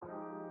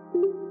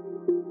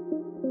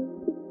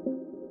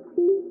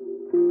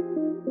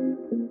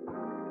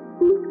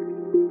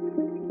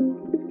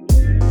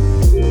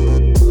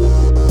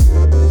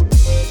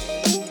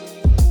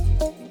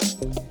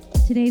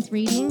Today's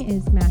reading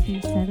is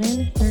Matthew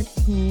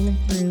 7:13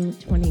 through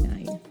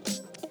 29.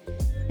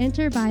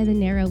 Enter by the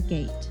narrow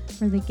gate,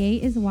 for the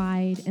gate is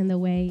wide and the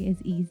way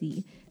is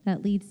easy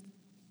that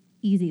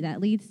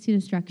leads to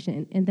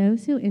destruction, and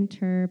those who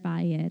enter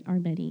by it are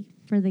many.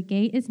 For the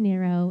gate is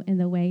narrow and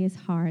the way is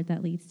hard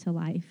that leads to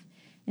life,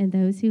 and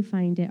those who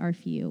find it are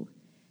few.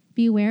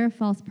 Beware of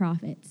false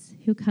prophets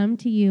who come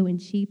to you in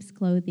sheep's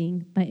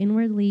clothing, but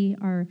inwardly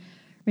are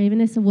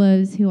ravenous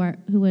wolves who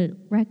would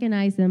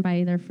recognize them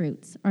by their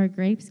fruits. Are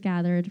grapes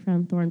gathered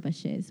from thorn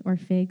bushes, or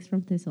figs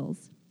from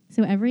thistles?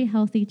 So every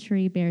healthy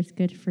tree bears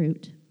good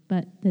fruit,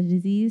 but the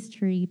diseased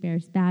tree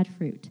bears bad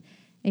fruit.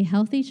 A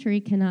healthy tree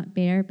cannot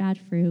bear bad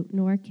fruit,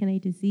 nor can a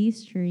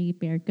diseased tree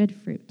bear good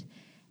fruit.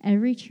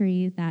 Every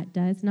tree that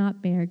does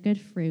not bear good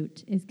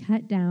fruit is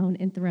cut down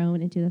and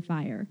thrown into the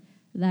fire.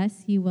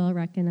 Thus you will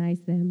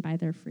recognize them by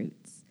their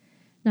fruits.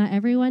 Not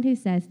everyone who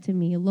says to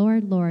me,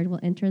 Lord, Lord,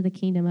 will enter the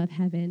kingdom of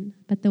heaven,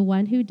 but the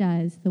one who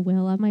does the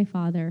will of my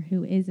Father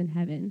who is in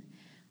heaven.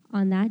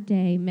 On that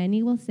day,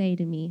 many will say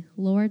to me,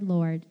 Lord,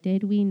 Lord,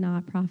 did we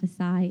not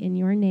prophesy in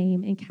your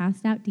name and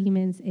cast out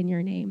demons in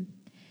your name,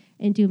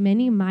 and do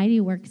many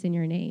mighty works in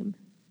your name?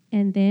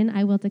 And then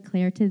I will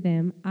declare to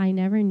them, I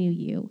never knew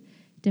you.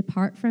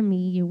 Depart from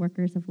me, you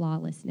workers of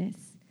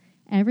lawlessness.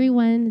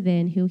 Everyone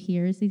then who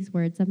hears these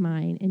words of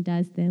mine and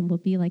does them will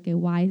be like a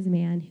wise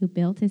man who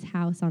built his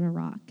house on a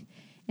rock.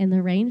 And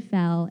the rain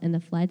fell, and the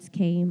floods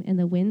came, and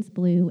the winds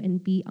blew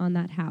and beat on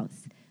that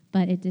house,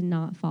 but it did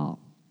not fall,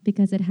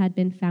 because it had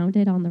been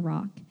founded on the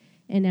rock.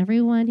 And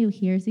everyone who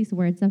hears these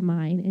words of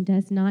mine and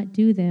does not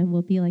do them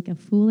will be like a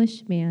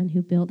foolish man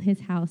who built his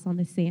house on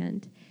the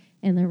sand.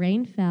 And the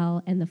rain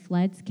fell, and the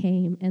floods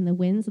came, and the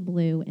winds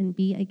blew and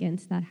beat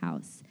against that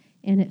house.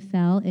 And it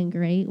fell, and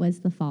great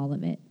was the fall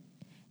of it.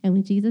 And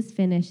when Jesus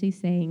finished these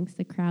sayings,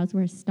 the crowds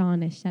were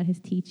astonished at his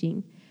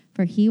teaching,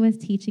 for he was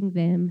teaching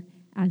them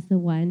as the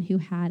one who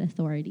had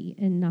authority,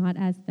 and not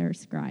as their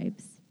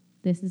scribes.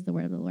 This is the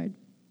word of the Lord.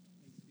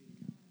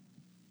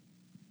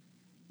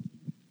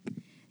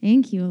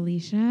 Thank you,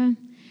 Alicia.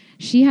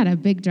 She had a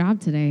big job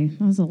today.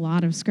 That was a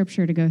lot of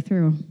scripture to go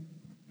through.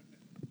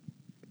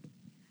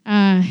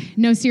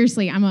 No,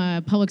 seriously, I'm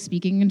a public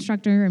speaking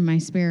instructor in my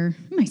spare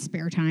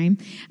time.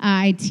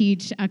 I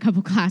teach a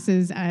couple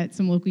classes at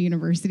some local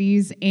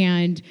universities,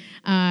 and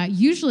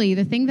usually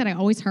the thing that I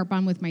always harp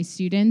on with my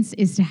students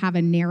is to have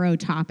a narrow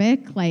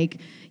topic,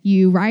 like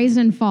you rise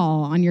and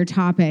fall on your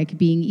topic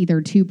being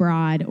either too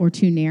broad or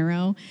too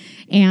narrow.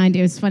 And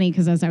it was funny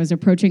because as I was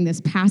approaching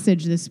this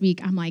passage this week,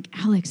 I'm like,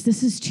 Alex,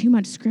 this is too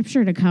much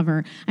scripture to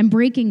cover. I'm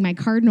breaking my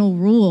cardinal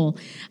rule.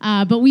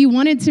 But we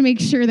wanted to make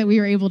sure that we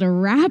were able to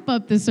wrap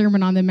up the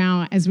Sermon on the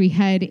Mount as we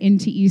head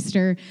into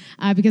Easter,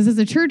 because as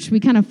a church, we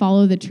kind of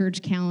follow the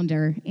church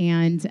calendar,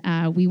 and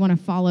we want to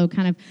follow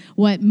kind of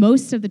what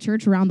most of the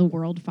church around the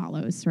world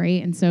follows,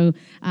 right? And so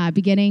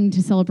beginning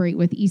to celebrate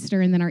with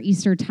Easter and then our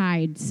Easter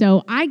tide.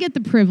 So I get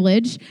the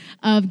privilege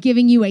of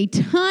giving you a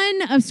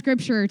ton of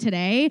scripture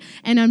today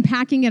and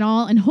unpacking it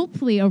all in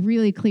hopefully a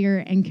really clear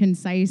and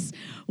concise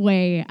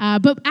way.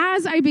 But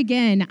as I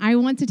begin, I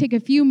want to take a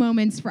few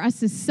moments for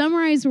us to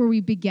summarize where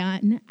we've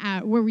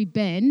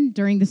been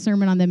during the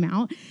Sermon on the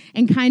Mount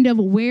and kind of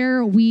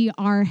where we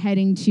are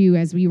heading to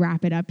as we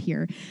wrap it up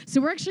here.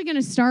 So we're actually going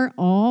to start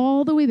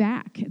all the way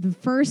back, the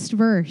first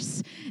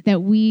verse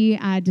that we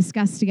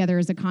discussed together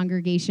as a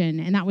congregation,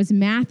 and that was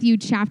Matthew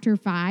chapter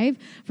 5,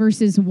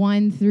 verses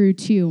 1 through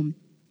 2.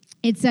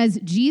 It says,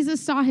 Jesus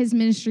saw his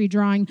ministry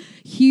drawing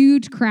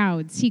huge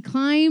crowds. He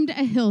climbed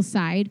a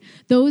hillside.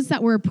 Those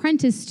that were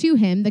apprenticed to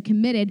him, the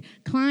committed,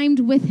 climbed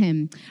with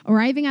him.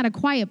 Arriving at a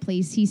quiet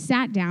place, he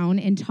sat down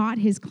and taught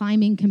his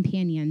climbing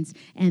companions.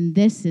 And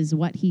this is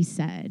what he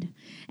said.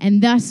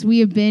 And thus we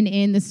have been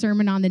in the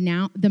Sermon on the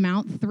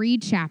Mount, 3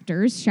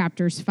 chapters,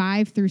 chapters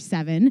 5 through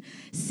 7,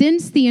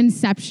 since the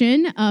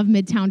inception of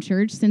Midtown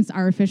Church, since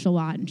our official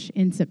launch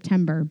in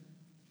September.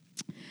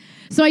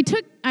 So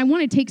I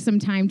want to take some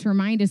time to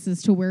remind us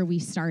as to where we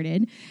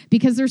started,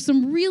 because there's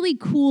some really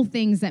cool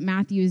things that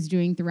Matthew is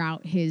doing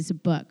throughout his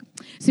book.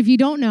 So if you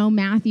don't know,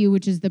 Matthew,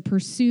 which is the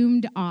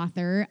presumed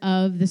author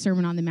of the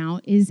Sermon on the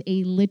Mount, is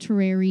a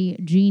literary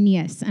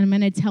genius. And I'm going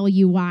to tell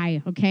you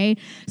why, okay?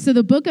 So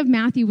the book of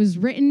Matthew was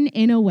written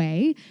in a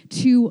way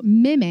to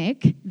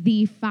mimic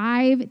the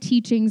 5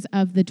 teachings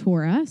of the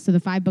Torah, so the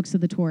 5 books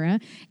of the Torah,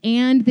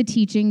 and the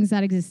teachings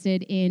that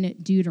existed in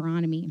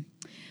Deuteronomy.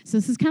 So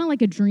this is kind of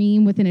like a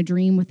dream within a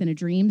dream within a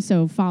dream.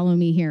 So follow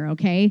me here,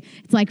 okay?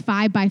 It's like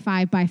 5 by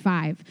 5 by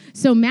 5.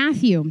 So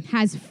Matthew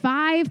has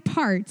 5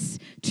 parts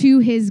to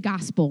his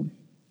gospel.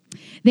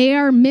 They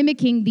are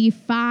mimicking the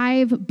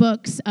 5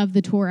 books of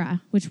the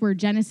Torah, which were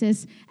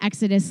Genesis,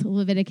 Exodus,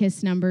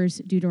 Leviticus, Numbers,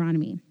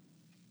 Deuteronomy.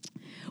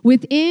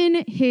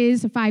 Within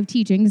his 5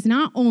 teachings,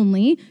 not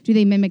only do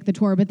they mimic the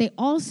Torah, but they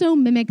also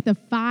mimic the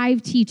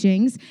 5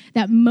 teachings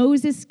that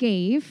Moses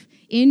gave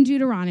in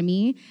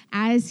Deuteronomy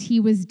as he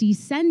was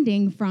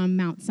descending from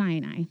Mount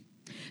Sinai.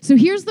 So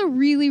here's the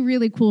really,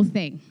 really cool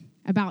thing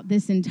about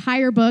this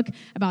entire book,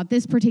 about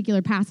this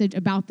particular passage,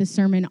 about the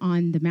Sermon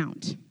on the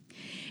Mount.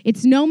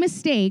 It's no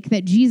mistake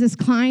that Jesus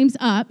climbs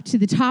up to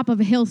the top of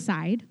a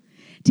hillside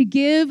to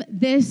give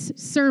this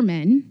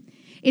sermon.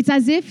 It's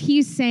as if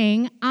he's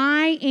saying,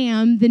 I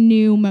am the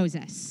new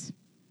Moses,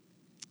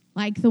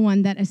 like the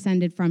one that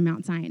ascended from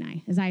Mount Sinai,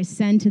 as I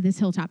ascend to this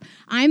hilltop.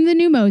 I'm the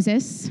new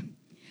Moses.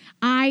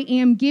 I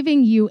am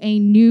giving you a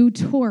new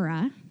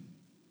Torah.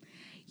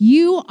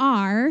 You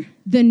are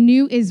the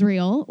new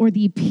Israel, or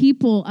the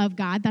people of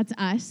God, that's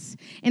us,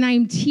 and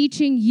I'm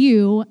teaching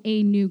you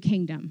a new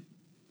kingdom.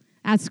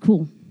 That's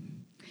cool.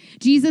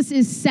 Jesus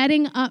is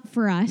setting up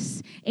for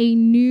us a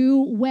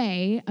new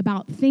way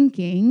about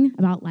thinking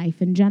about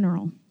life in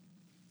general.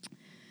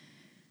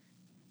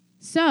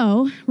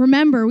 So,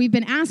 remember, we've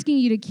been asking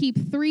you to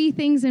keep 3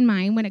 things in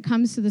mind when it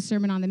comes to the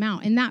Sermon on the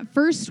Mount. And that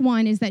first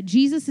one is that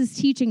Jesus is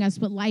teaching us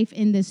what life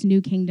in this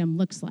new kingdom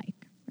looks like,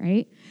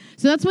 right?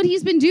 So that's what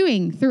he's been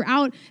doing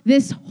throughout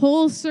this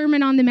whole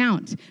Sermon on the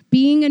Mount,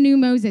 being a new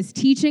Moses,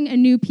 teaching a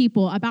new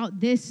people about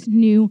this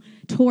new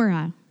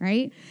Torah,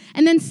 right?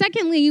 And then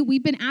secondly,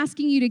 we've been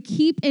asking you to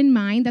keep in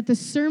mind that the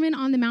Sermon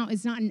on the Mount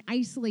is not an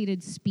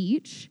isolated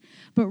speech,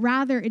 but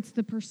rather it's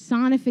the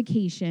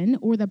personification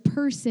or the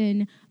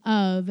person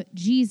of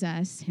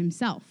Jesus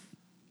himself.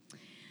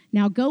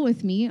 Now go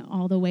with me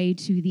all the way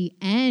to the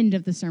end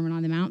of the Sermon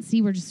on the Mount.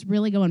 See, we're just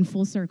really going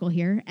full circle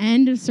here.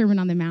 End of Sermon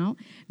on the Mount,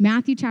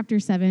 Matthew chapter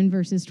 7,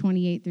 verses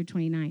 28 through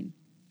 29.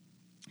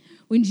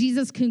 When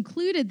Jesus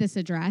concluded this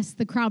address,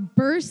 the crowd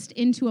burst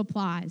into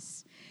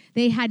applause.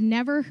 They had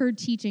never heard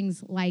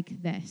teachings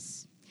like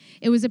this.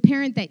 It was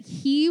apparent that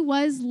he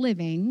was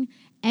living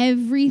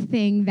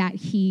everything that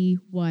he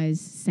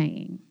was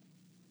saying.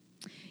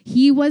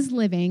 He was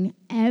living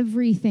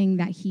everything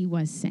that he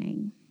was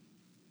saying.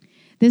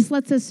 This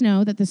lets us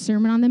know that the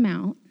Sermon on the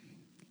Mount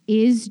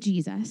is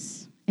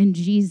Jesus, and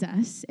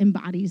Jesus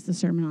embodies the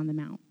Sermon on the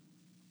Mount.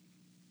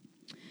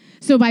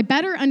 So by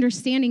better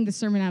understanding the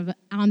Sermon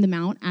on the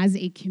Mount as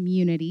a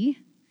community,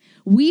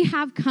 we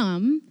have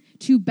come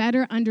to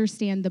better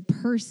understand the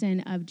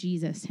person of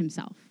Jesus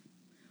himself.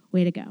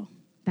 Way to go.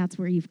 That's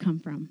where you've come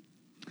from.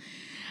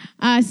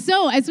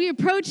 So as we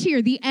approach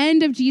here, the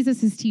end of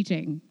Jesus'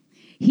 teaching,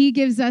 he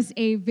gives us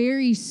a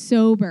very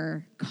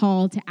sober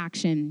call to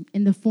action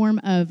in the form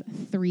of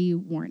 3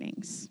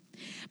 warnings.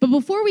 But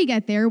before we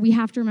get there, we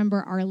have to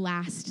remember our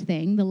last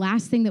thing, the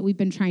last thing that we've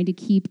been trying to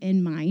keep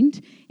in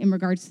mind in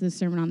regards to the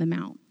Sermon on the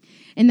Mount.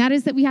 And that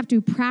is that we have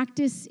to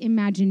practice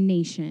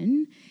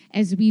imagination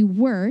as we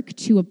work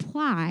to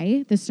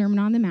apply the Sermon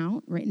on the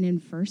Mount, written in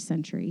 1st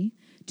century,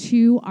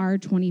 to our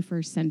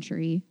 21st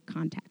century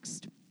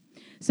context.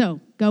 So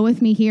go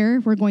with me here.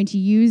 We're going to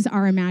use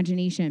our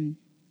imagination.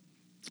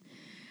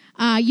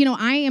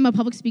 I am a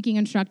public speaking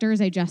instructor,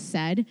 as I just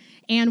said,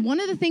 and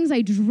one of the things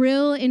I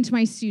drill into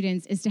my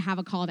students is to have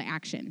a call to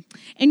action.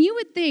 And you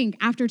would think,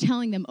 after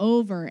telling them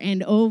over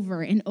and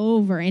over and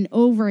over and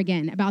over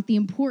again about the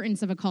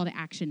importance of a call to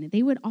action,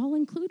 they would all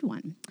include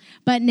one.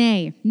 But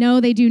no,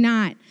 they do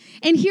not.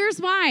 And here's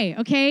why,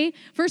 okay?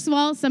 First of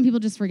all, some people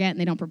just forget and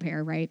they don't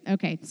prepare, right?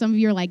 Okay, some of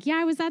you are like, yeah,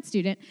 I was that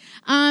student.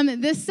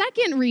 The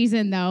second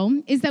reason,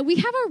 though, is that we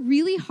have a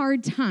really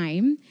hard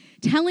time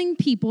telling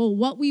people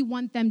what we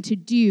want them to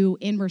do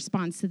in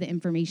response to the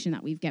information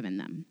that we've given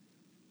them.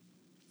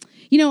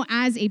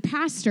 As a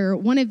pastor,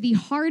 one of the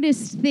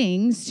hardest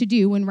things to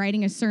do when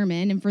writing a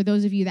sermon, and for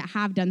those of you that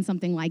have done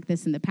something like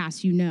this in the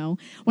past,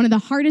 one of the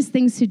hardest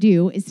things to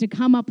do is to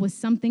come up with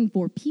something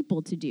for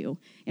people to do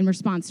in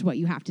response to what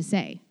you have to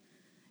say.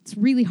 It's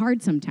really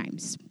hard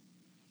sometimes.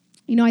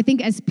 I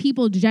think as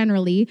people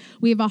generally,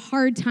 we have a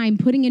hard time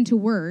putting into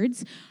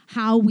words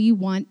how we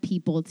want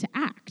people to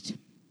act.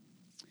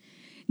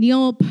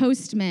 Neil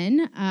Postman,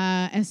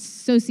 a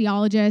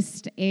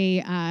sociologist,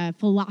 a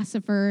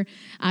philosopher,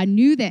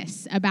 knew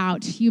this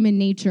about human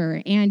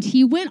nature, and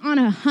he went on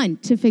a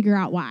hunt to figure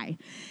out why.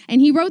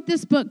 And he wrote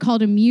this book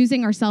called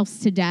Amusing Ourselves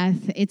to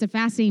Death. It's a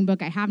fascinating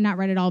book. I have not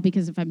read it all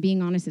because, if I'm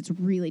being honest, it's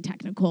really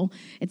technical.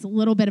 It's a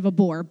little bit of a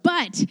bore,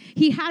 but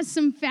he has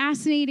some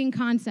fascinating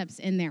concepts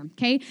in there,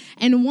 okay?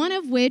 And one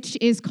of which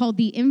is called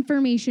the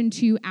information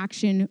to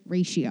action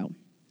ratio.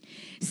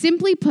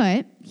 Simply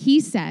put, he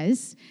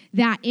says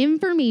that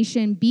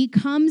information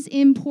becomes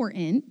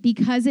important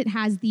because it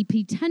has the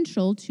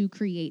potential to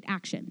create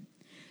action.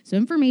 So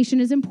information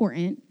is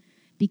important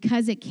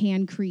because it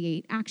can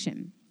create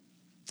action.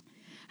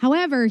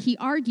 However, he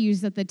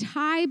argues that the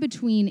tie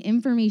between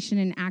information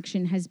and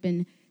action has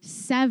been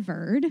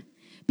severed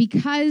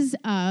because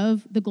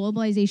of the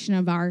globalization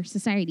of our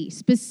society,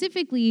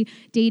 specifically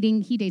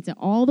dating, he dates it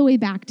all the way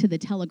back to the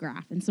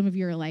telegraph. And some of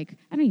you are like,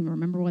 I don't even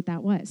remember what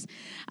that was.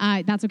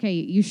 That's okay,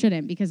 you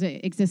shouldn't, because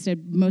it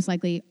existed, most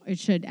likely it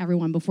should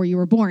everyone before you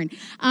were born.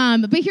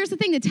 But here's the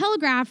thing, the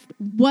telegraph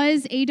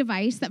was a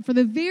device that for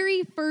the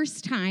very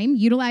first time,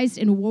 utilized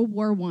in World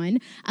War I,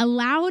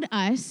 allowed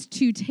us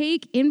to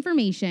take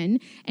information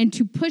and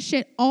to push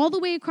it all the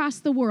way across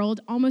the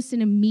world almost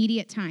in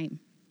immediate time.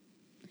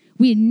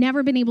 We had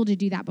never been able to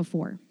do that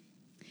before.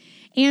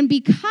 And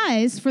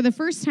because for the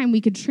first time we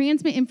could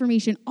transmit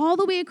information all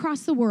the way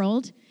across the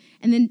world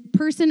and then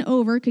person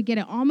over could get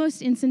it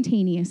almost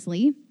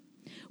instantaneously,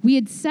 we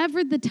had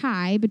severed the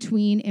tie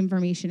between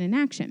information and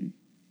action.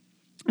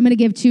 I'm going to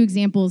give 2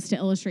 examples to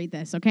illustrate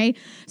this, okay?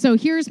 So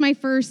here's my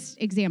first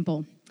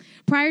example.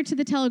 Prior to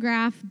the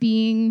telegraph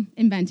being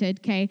invented,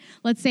 okay,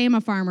 let's say I'm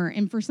a farmer.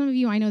 And for some of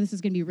you, I know this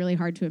is going to be really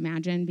hard to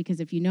imagine because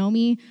if you know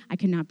me, I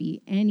cannot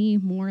be any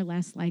more or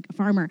less like a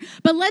farmer.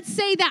 But let's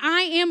say that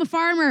I am a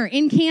farmer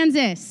in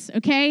Kansas,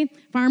 okay?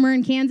 Farmer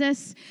in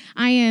Kansas.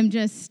 I am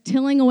just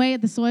tilling away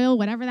at the soil,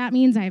 whatever that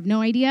means. I have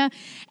no idea.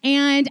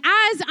 And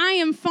as I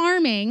am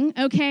farming,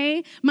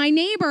 okay, my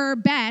neighbor,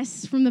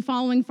 Bess, from the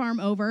following farm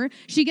over,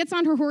 she gets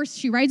on her horse,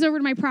 she rides over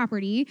to my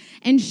property,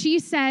 and she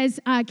says,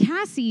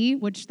 Cassie,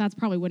 which that's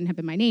probably wouldn't have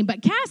been my name,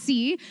 but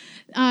Cassie,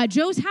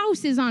 Joe's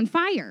house is on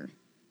fire.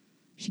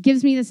 She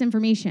gives me this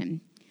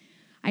information.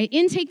 I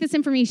intake this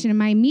information, and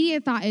my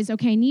immediate thought is,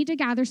 okay, I need to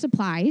gather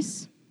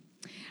supplies.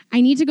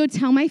 I need to go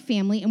tell my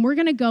family, and we're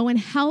going to go and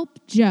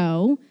help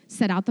Joe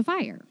set out the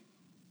fire.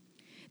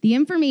 The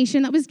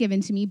information that was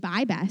given to me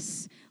by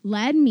Bess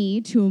led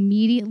me to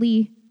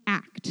immediately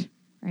act,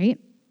 right?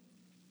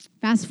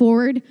 Fast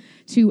forward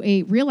to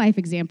a real-life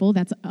example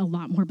that's a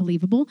lot more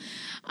believable.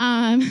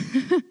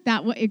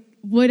 It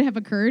would have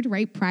occurred,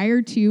 right,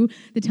 prior to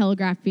the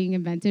telegraph being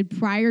invented,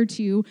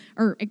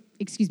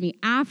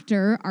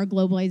 after our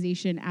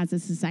globalization as a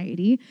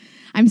society.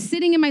 I'm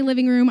sitting in my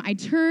living room. I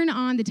turn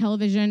on the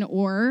television,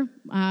 or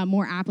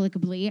more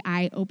applicably,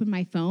 I open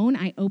my phone.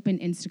 I open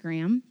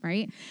Instagram,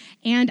 right?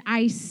 And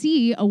I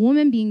see a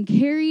woman being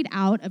carried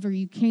out of a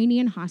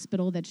Ukrainian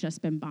hospital that's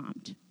just been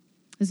bombed.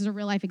 This is a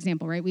real-life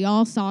example, right? We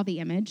all saw the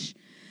image.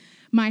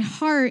 My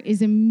heart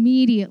is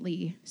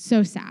immediately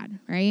so sad,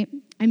 right?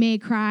 I may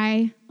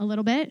cry a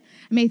little bit.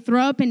 I may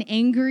throw up an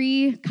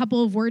angry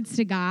couple of words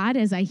to God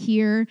as I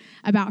hear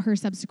about her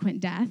subsequent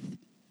death.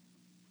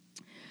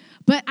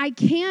 But I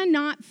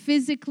cannot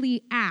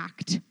physically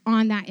act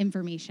on that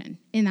information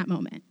in that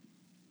moment.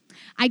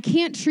 I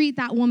can't treat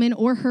that woman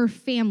or her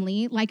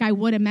family like I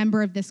would a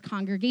member of this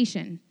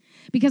congregation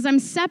because I'm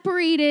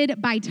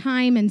separated by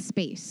time and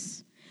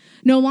space.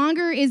 No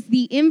longer is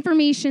the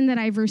information that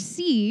I've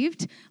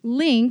received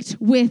linked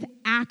with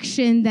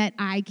action that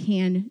I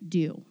can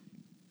do.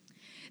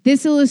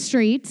 This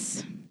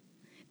illustrates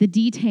the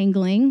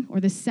detangling or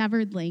the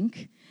severed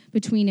link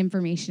between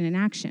information and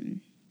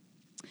action.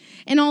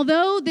 And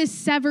although this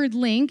severed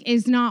link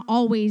is not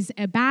always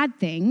a bad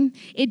thing,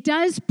 it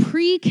does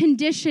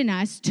precondition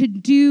us to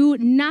do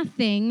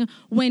nothing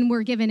when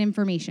we're given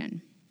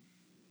information.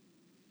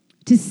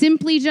 To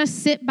simply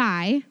just sit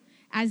by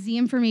as the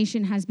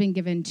information has been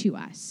given to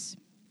us.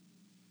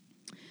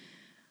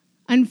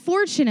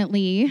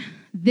 Unfortunately,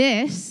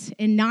 this,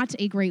 in not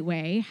a great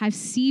way, has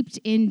seeped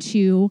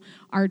into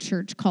our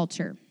church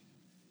culture.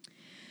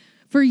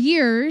 For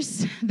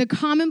years, the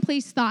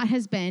commonplace thought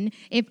has been,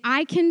 if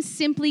I can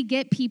simply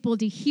get people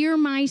to hear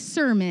my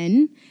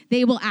sermon,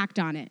 they will act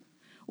on it.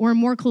 Or in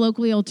more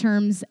colloquial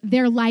terms,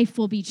 their life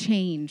will be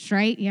changed,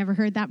 right? You ever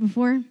heard that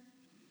before?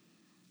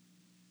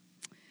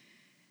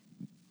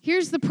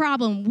 Here's the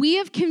problem. We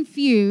have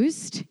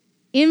confused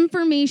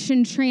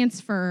information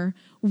transfer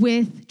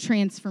with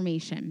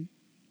transformation.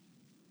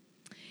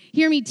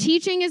 Hear me,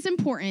 teaching is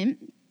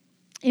important.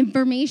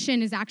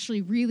 Information is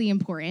actually really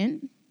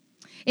important.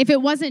 If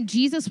it wasn't,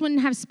 Jesus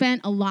wouldn't have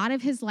spent a lot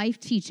of his life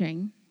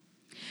teaching.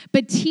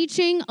 But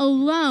teaching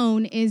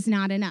alone is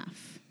not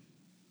enough.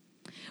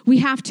 We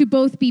have to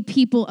both be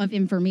people of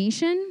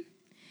information,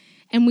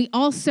 and we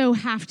also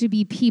have to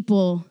be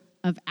people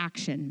of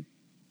action.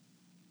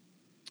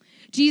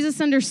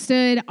 Jesus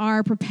understood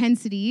our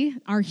propensity,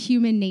 our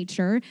human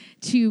nature,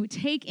 to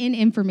take in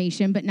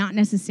information but not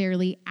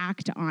necessarily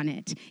act on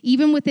it,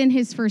 even within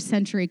his first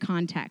century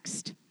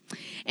context.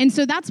 And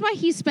so that's why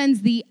he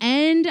spends the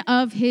end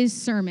of his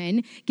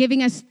sermon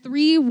giving us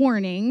 3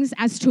 warnings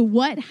as to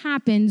what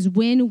happens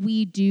when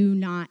we do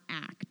not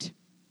act.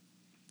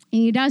 And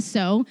he does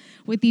so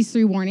with these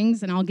 3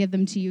 warnings, and I'll give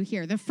them to you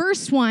here. The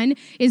first one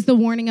is the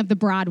warning of the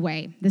broad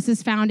way. This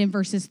is found in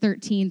verses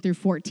 13 through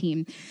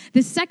 14.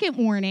 The second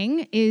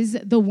warning is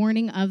the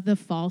warning of the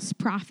false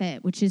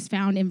prophet, which is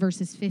found in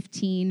verses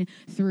 15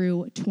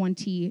 through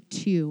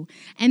 22.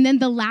 And then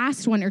the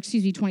last one,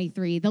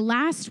 23. The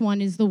last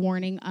one is the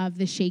warning of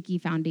the shaky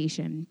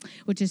foundation,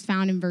 which is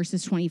found in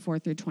verses 24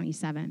 through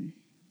 27.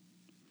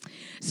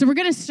 So we're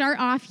going to start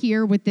off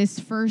here with this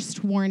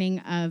first warning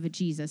of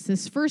Jesus,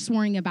 this first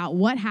warning about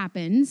what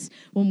happens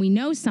when we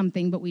know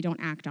something but we don't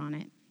act on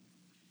it.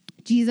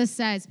 Jesus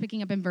says,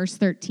 picking up in verse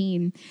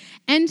 13,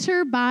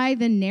 "Enter by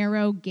the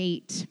narrow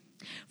gate.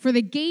 For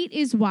the gate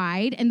is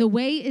wide and the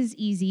way is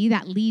easy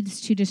that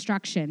leads to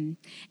destruction.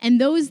 And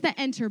those that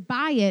enter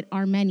by it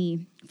are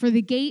many. For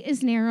the gate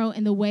is narrow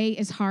and the way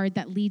is hard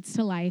that leads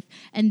to life,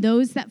 and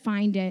those that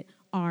find it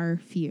are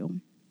few."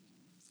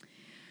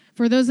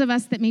 For those of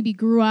us that maybe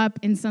grew up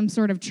in some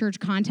sort of church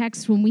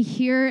context, when we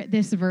hear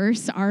this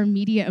verse, our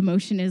immediate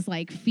emotion is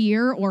like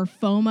fear or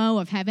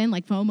FOMO of heaven,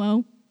 like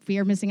FOMO,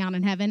 fear missing out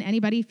on heaven.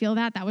 Anybody feel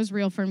that? That was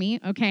real for me,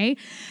 okay?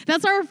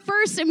 That's our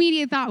first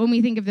immediate thought when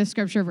we think of this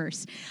scripture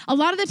verse. A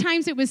lot of the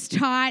times it was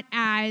taught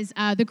as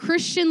the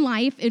Christian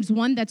life is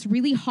one that's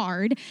really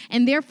hard,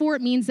 and therefore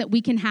it means that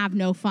we can have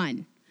no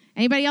fun.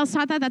 Anybody else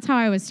taught that? That's how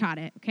I was taught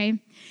it, okay?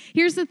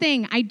 Here's the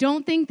thing. I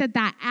don't think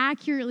that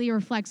accurately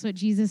reflects what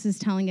Jesus is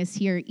telling us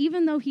here,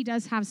 even though he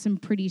does have some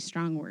pretty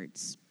strong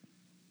words.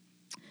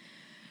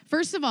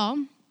 First of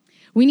all,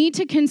 we need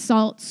to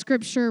consult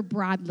Scripture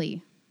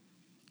broadly.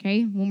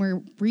 Okay, when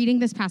we're reading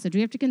this passage, we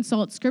have to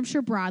consult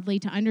Scripture broadly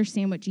to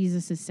understand what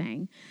Jesus is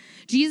saying.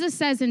 Jesus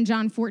says in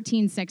John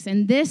 14:6,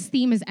 and this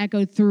theme is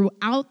echoed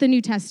throughout the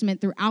New Testament,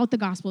 throughout the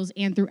Gospels,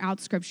 and throughout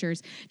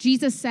Scriptures.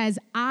 Jesus says,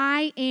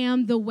 "I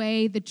am the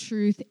way, the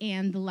truth,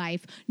 and the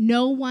life.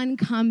 No one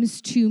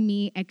comes to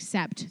me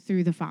except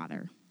through the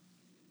Father."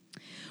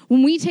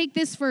 When we take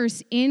this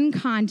verse in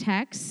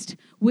context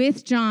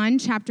with John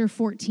chapter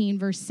 14,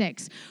 verse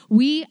 6,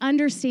 we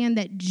understand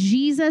that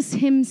Jesus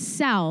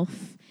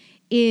himself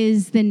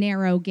is the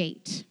narrow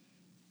gate.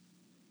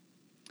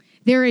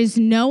 There is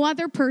no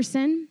other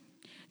person,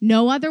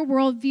 no other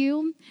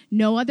worldview,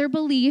 no other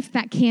belief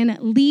that can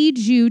lead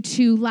you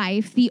to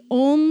life. The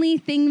only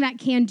thing that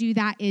can do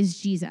that is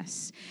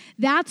Jesus.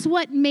 That's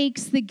what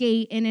makes the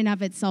gate in and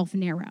of itself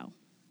narrow.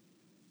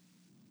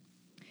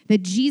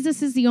 That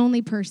Jesus is the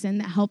only person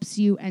that helps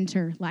you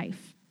enter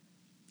life.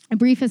 A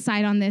brief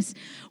aside on this,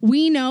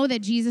 we know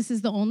that Jesus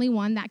is the only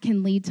one that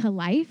can lead to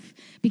life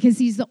because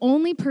he's the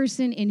only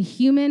person in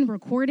human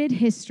recorded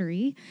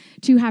history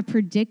to have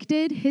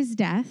predicted his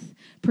death,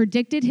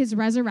 predicted his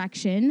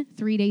resurrection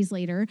 3 days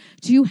later,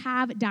 to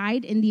have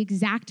died in the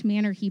exact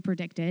manner he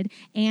predicted,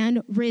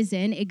 and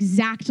risen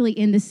exactly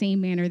in the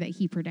same manner that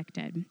he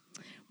predicted.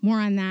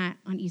 More on that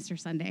on Easter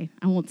Sunday.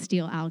 I won't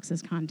steal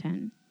Alex's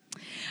content.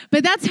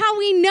 But that's how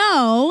we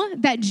know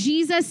that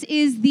Jesus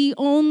is the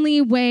only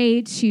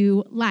way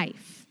to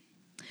life.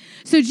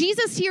 So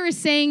Jesus here is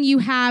saying you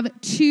have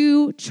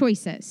two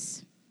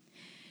choices.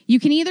 You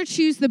can either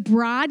choose the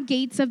broad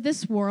gates of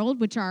this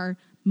world, which are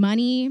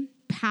money,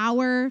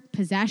 power,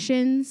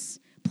 possessions,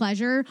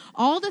 pleasure,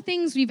 all the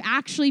things we've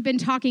actually been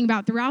talking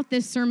about throughout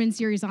this sermon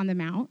series on the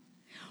Mount,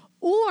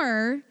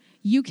 or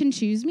you can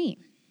choose me.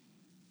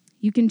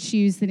 You can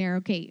choose the narrow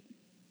gate.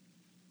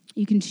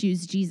 You can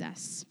choose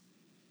Jesus.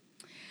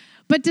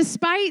 But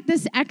despite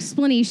this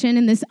explanation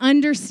and this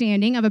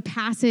understanding of a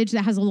passage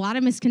that has a lot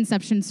of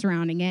misconceptions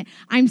surrounding it,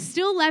 I'm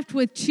still left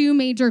with two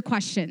major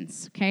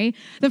questions, okay?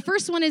 The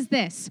first one is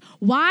this: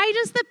 why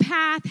does the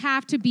path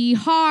have to be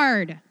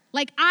hard?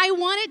 Like, I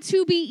want it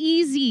to be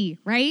easy,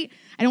 right?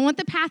 I don't want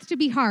the path to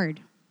be hard.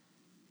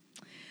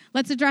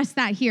 Let's address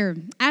that here.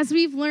 As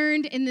we've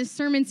learned in this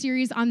sermon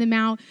series on the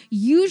Mount,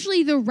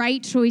 usually the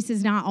right choice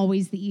is not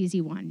always the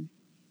easy one.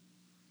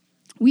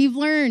 We've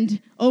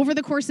learned over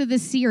the course of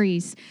this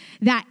series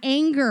that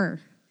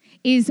anger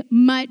is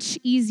much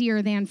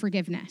easier than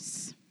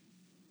forgiveness.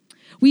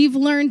 We've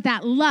learned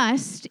that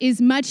lust is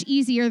much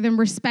easier than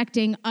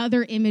respecting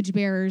other image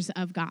bearers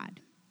of God.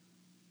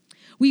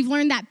 We've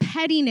learned that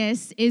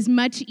pettiness is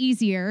much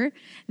easier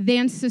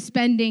than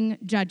suspending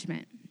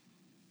judgment.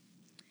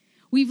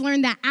 We've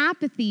learned that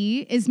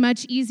apathy is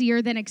much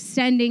easier than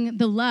extending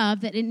the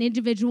love that an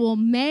individual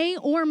may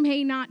or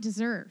may not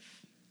deserve.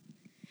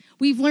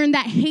 We've learned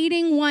that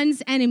hating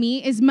one's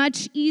enemy is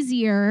much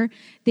easier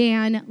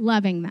than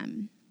loving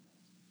them.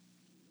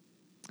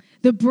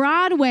 The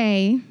broad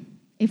way,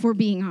 if we're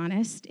being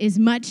honest, is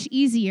much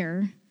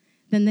easier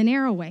than the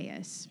narrow way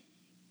is.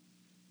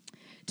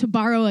 To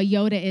borrow a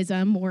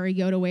Yoda-ism or a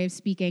Yoda way of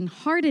speaking,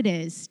 hard it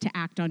is to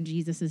act on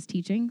Jesus'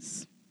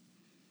 teachings,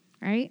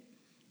 right?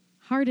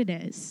 Hard it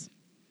is.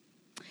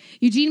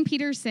 Eugene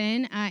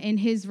Peterson, in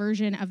his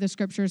version of the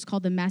scriptures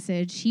called The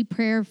Message, he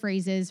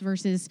paraphrases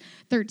verses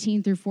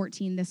 13 through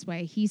 14 this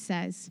way. He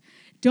says,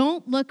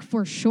 "Don't look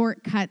for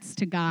shortcuts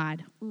to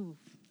God." Ooh,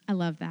 I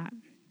love that.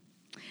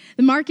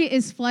 The market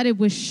is flooded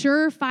with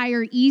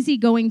surefire,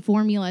 easygoing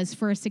formulas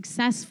for a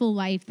successful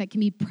life that can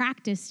be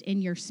practiced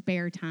in your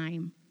spare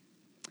time.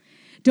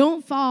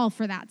 Don't fall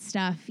for that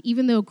stuff,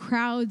 even though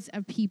crowds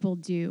of people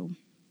do.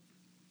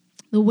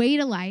 The way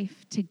to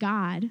life, to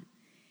God,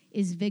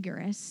 is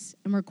vigorous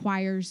and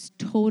requires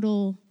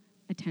total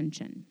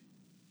attention.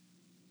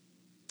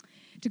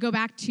 To go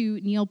back to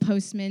Neil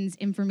Postman's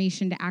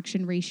information to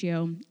action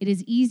ratio, it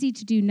is easy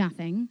to do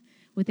nothing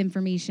with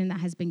information that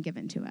has been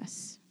given to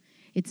us.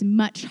 It's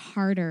much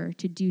harder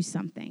to do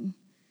something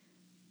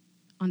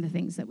on the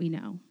things that we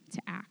know,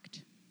 to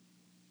act.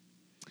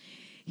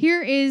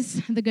 Here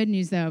is the good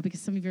news, though, because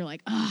some of you are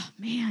like, oh,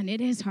 man, it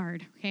is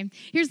hard. Okay,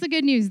 here's the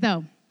good news,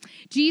 though.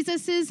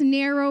 Jesus'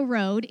 narrow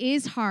road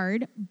is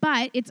hard,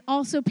 but it's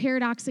also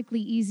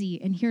paradoxically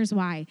easy, and here's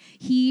why.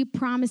 He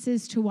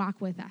promises to walk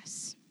with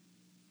us.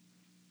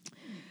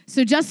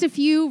 So just a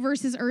few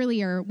verses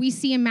earlier, we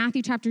see in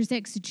Matthew chapter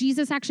 6,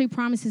 Jesus actually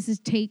promises to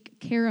take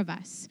care of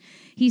us.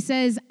 He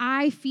says,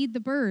 I feed the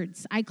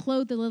birds, I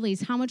clothe the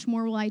lilies, how much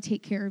more will I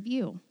take care of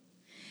you?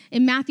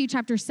 In Matthew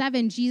chapter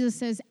 7, Jesus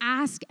says,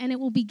 ask and it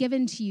will be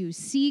given to you.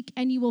 Seek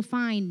and you will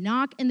find.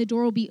 Knock and the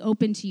door will be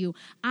open to you.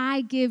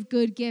 I give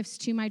good gifts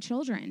to my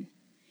children.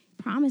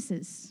 He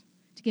promises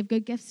to give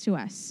good gifts to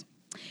us.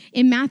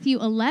 In Matthew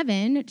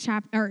 11,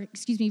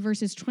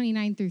 verses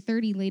 29 through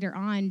 30 later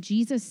on,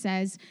 Jesus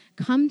says,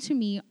 come to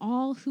me,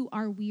 all who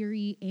are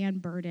weary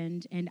and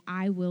burdened, and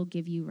I will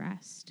give you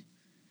rest.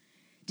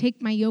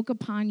 Take my yoke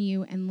upon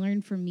you and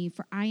learn from me,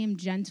 for I am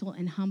gentle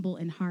and humble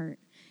in heart,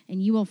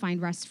 and you will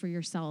find rest for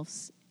your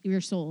souls.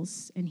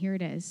 And here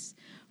it is.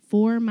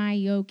 For my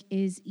yoke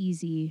is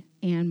easy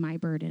and my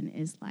burden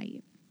is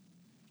light.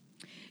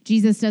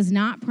 Jesus does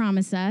not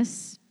promise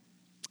us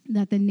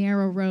that the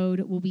narrow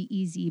road will be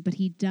easy, but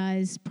he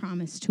does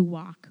promise to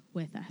walk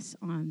with us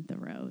on the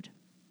road.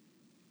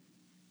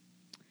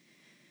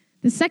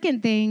 The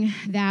second thing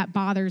that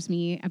bothers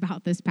me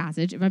about this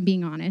passage, if I'm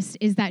being honest,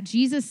 is that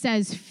Jesus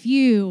says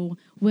few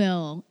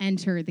will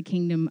enter the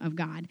kingdom of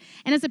God.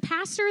 And as a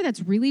pastor,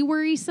 that's really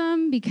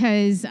worrisome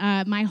because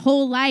my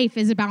whole life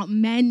is about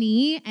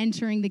many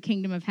entering the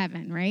kingdom of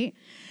heaven, right?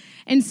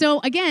 And so,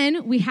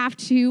 again, we have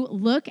to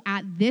look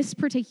at this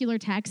particular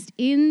text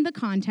in the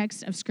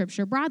context of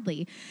Scripture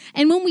broadly.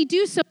 And when we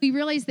do so, we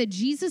realize that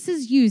Jesus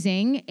is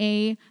using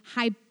a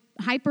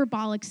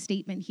hyperbolic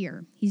statement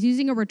here. He's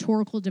using a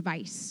rhetorical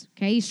device,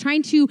 okay? He's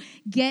trying to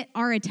get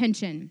our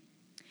attention,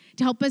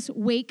 to help us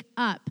wake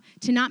up,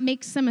 to not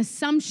make some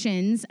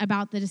assumptions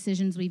about the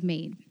decisions we've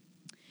made.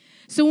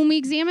 So when we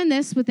examine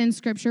this within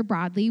Scripture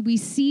broadly, we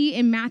see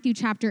in Matthew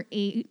chapter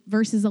 8,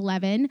 verses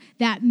 11,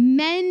 that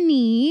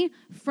many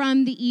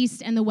from the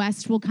east and the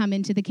west will come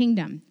into the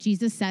kingdom.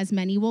 Jesus says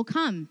many will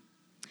come.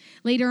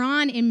 Later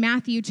on in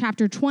Matthew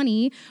chapter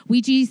 20,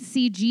 we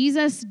see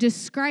Jesus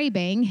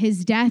describing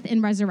his death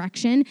and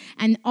resurrection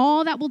and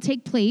all that will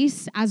take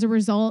place as a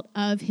result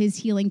of his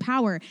healing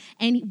power.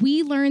 And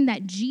we learn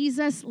that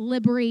Jesus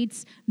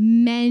liberates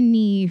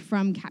many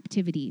from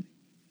captivity.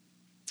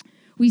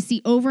 We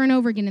see over and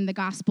over again in the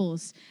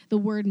Gospels the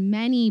word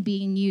many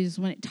being used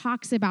when it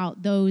talks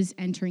about those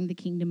entering the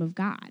kingdom of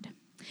God.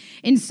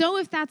 And so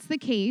if that's the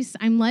case,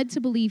 I'm led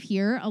to believe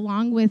here,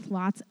 along with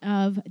lots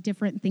of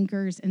different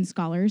thinkers and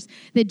scholars,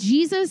 that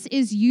Jesus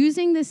is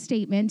using this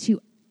statement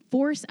to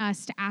force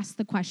us to ask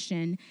the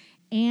question,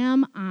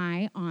 am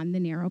I on the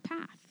narrow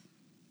path?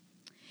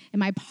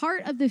 Am I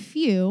part of the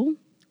few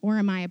or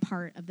am I a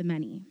part of the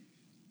many?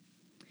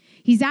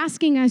 He's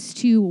asking us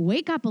to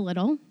wake up a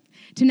little,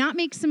 to not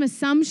make some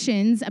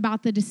assumptions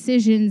about the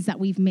decisions that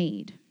we've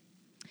made,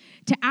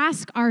 to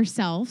ask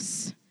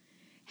ourselves,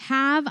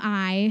 have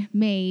I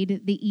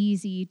made the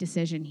easy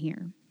decision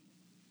here?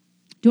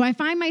 Do I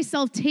find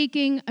myself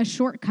taking a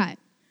shortcut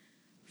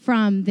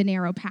from the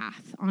narrow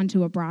path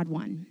onto a broad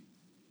one?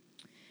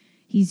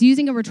 He's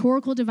using a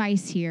rhetorical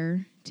device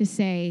here to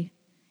say,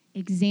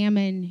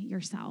 examine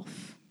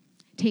yourself.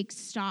 Take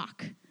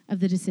stock of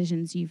the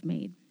decisions you've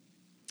made.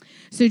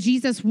 So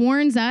Jesus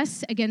warns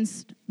us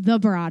against the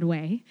broad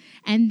way,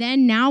 and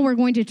then now we're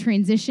going to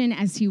transition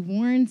as he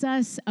warns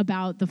us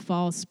about the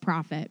false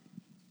prophet.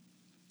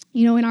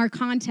 You know, in our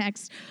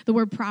context, the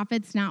word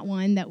prophet's not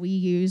one that we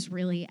use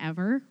really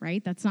ever,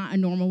 right? That's not a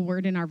normal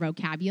word in our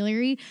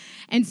vocabulary.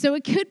 And so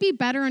it could be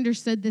better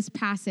understood, this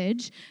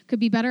passage could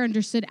be better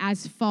understood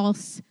as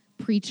false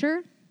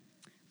preacher,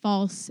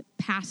 false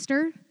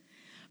pastor,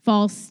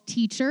 false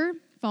teacher,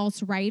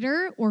 false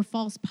writer, or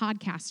false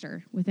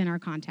podcaster within our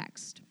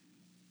context.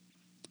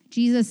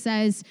 Jesus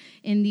says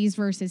in these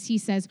verses, he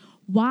says,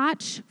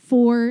 watch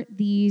for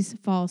these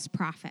false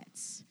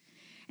prophets.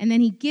 And then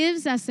he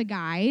gives us a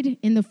guide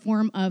in the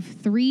form of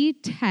 3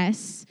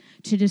 tests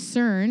to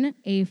discern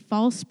a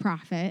false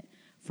prophet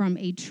from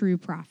a true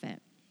prophet.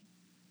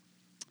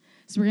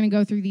 So we're going to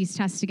go through these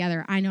tests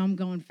together. I know I'm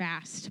going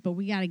fast, but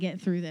we got to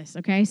get through this,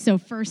 okay? So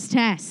first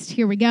test,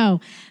 here we go.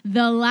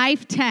 The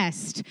life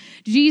test.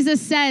 Jesus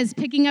says,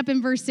 picking up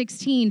in verse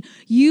 16,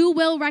 you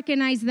will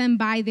recognize them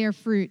by their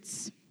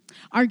fruits.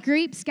 Are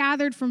grapes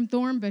gathered from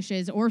thorn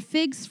bushes or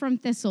figs from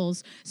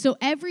thistles? So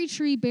every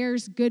tree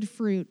bears good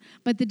fruit,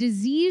 but the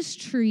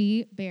diseased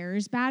tree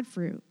bears bad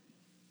fruit.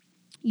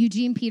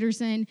 Eugene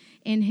Peterson,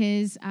 in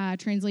his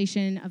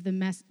translation of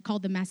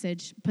called The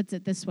Message, puts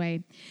it this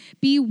way: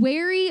 be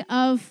wary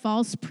of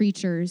false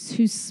preachers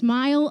who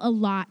smile a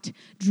lot,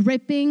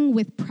 dripping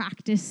with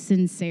practiced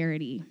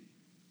sincerity.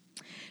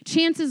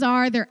 Chances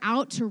are they're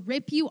out to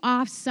rip you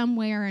off some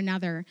way or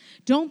another.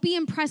 Don't be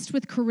impressed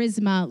with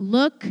charisma.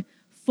 Look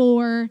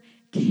for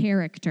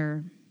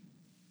character.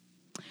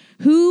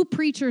 Who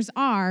preachers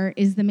are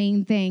is the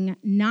main thing,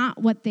 not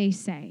what they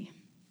say.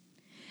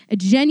 A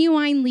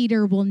genuine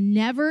leader will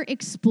never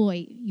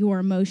exploit your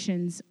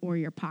emotions or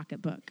your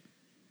pocketbook.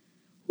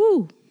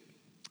 Whew,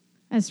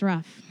 that's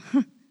rough.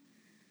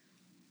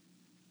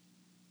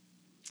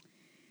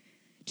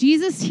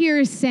 Jesus here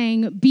is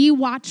saying, be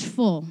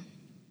watchful.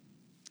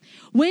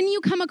 When you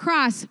come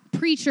across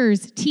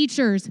preachers,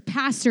 teachers,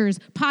 pastors,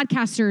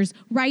 podcasters,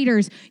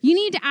 writers, you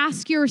need to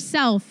ask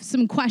yourself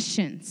some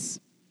questions.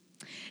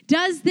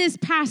 Does this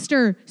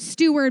pastor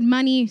steward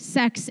money,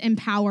 sex, and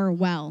power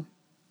well?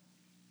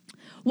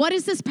 What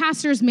does this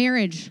pastor's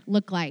marriage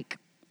look like?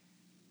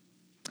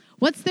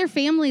 What's their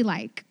family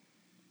like?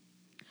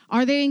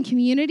 Are they in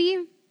community?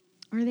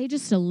 Or are they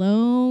just a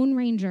lone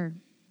ranger?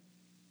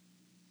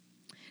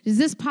 Does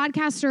this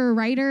podcaster or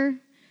writer,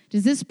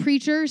 does this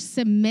preacher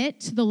submit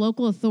to the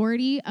local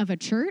authority of a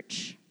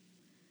church?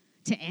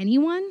 To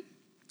anyone?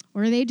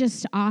 Or are they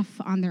just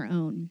off on their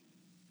own?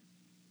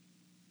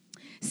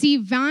 See,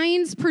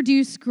 vines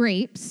produce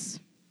grapes.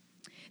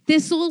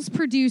 Thistles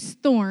produce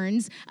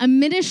thorns. A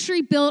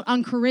ministry built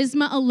on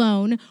charisma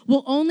alone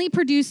will only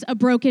produce a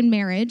broken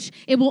marriage.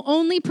 It will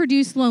only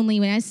produce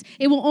loneliness.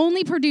 It will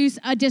only produce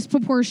a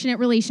disproportionate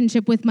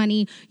relationship with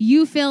money.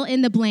 You fill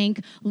in the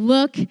blank.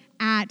 Look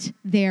at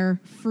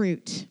their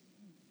fruit.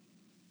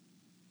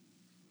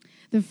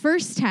 The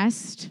first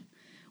test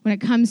when it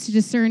comes to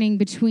discerning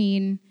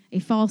between a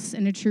false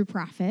and a true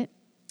prophet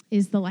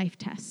is the life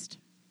test.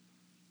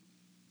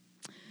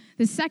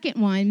 The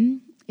second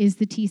one is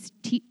the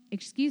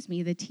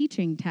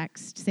teaching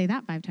text. Say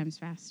that 5 times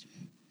fast.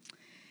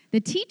 The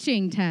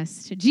teaching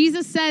test.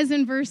 Jesus says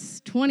in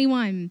verse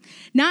 21,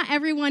 not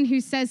everyone who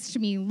says to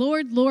me,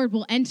 Lord, Lord,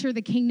 will enter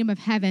the kingdom of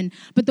heaven,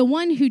 but the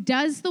one who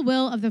does the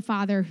will of the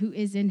Father who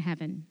is in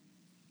heaven.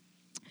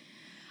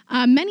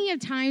 Many of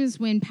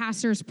times when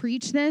pastors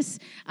preach this,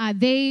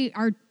 they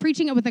are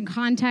preaching it with the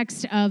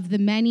context of the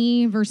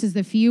many versus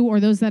the few,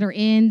 or those that are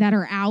in, that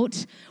are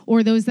out,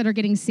 or those that are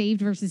getting saved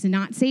versus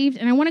not saved.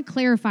 And I want to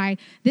clarify,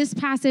 this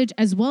passage,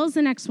 as well as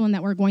the next one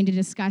that we're going to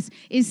discuss,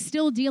 is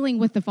still dealing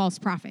with the false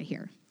prophet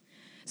here.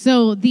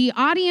 So the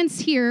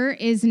audience here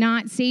is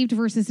not saved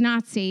versus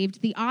not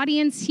saved. The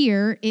audience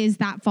here is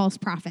that false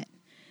prophet.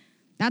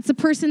 That's the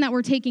person that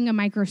we're taking a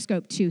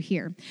microscope to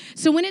here.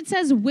 So when it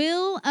says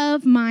will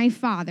of my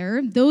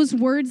Father, those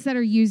words that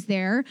are used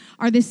there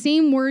are the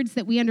same words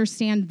that we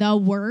understand the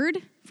word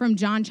from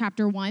John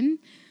chapter 1.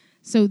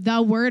 So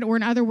the word, or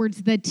in other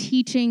words, the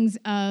teachings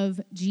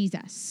of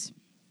Jesus.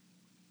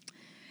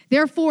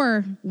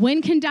 Therefore,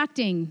 when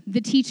conducting the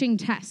teaching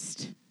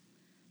test,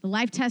 the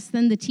life test,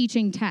 then the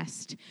teaching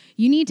test,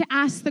 you need to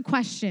ask the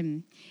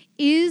question,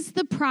 is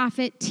the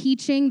prophet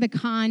teaching the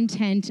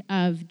content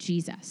of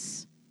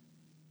Jesus?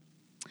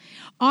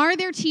 Are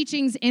their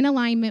teachings in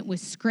alignment with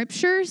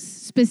scriptures,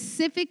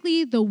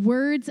 specifically the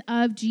words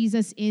of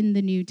Jesus in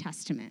the New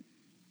Testament?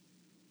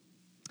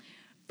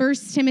 1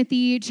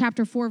 Timothy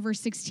chapter 4,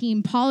 verse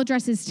 16, Paul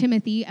addresses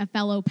Timothy, a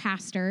fellow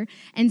pastor,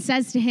 and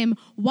says to him,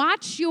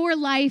 watch your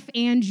life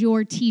and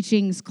your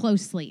teachings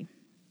closely.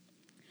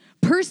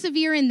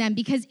 Persevere in them,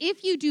 because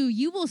if you do,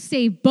 you will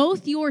save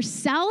both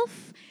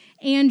yourself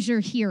and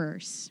your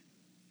hearers.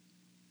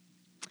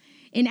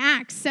 In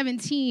Acts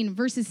 17,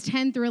 verses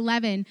 10 through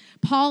 11,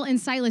 Paul and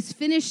Silas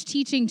finished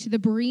teaching to the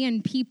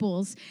Berean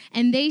peoples,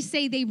 and they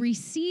say they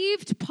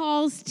received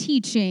Paul's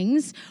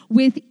teachings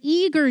with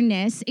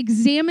eagerness,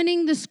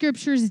 examining the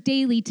scriptures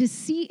daily to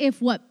see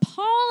if what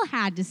Paul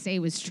had to say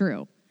was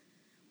true.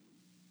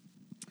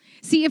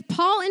 See, if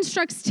Paul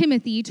instructs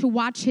Timothy to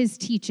watch his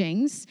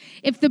teachings,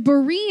 if the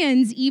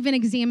Bereans even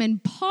examine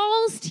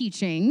Paul's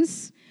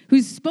teachings,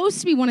 who's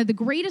supposed to be one of the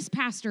greatest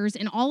pastors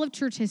in all of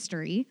church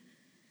history,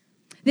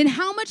 then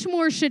how much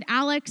more should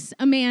Alex,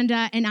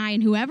 Amanda, and I,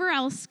 and whoever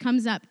else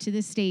comes up to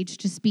this stage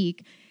to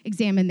speak,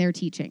 examine their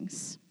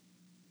teachings?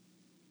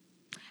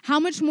 How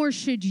much more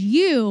should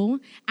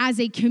you, as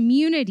a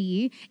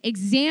community,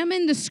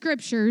 examine the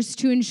scriptures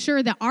to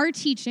ensure that our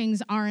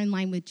teachings are in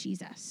line with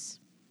Jesus?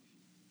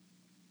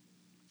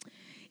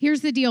 Here's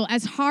the deal.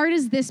 As hard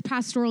as this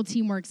pastoral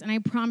team works, and I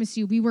promise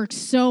you, we work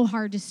so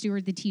hard to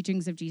steward the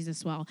teachings of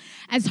Jesus well.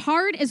 As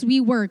hard as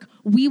we work,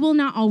 we will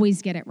not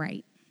always get it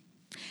right.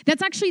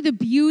 That's actually the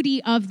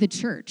beauty of the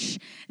church,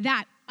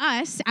 that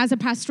us as a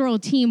pastoral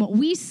team,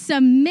 we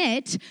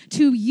submit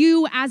to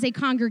you as a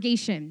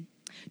congregation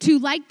to,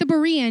 like the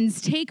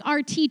Bereans, take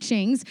our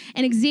teachings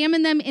and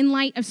examine them in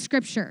light of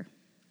Scripture,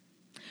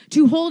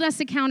 to hold us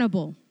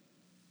accountable.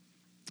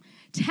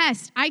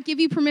 Test, I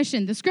give you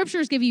permission. The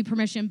Scriptures give you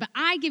permission, but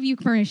I give you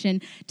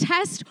permission.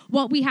 Test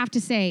what we have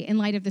to say in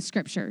light of the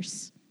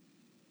Scriptures.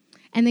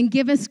 And then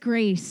give us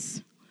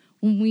grace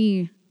when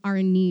we are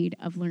in need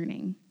of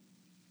learning.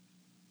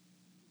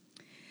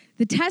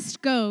 The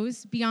test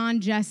goes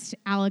beyond just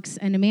Alex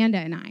and Amanda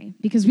and I,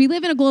 because we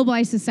live in a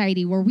globalized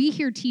society where we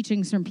hear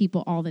teachings from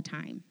people all the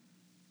time.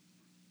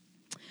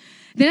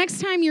 The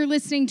next time you're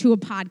listening to a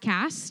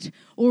podcast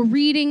or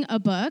reading a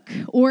book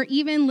or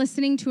even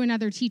listening to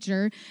another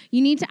teacher,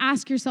 you need to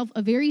ask yourself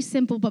a very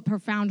simple but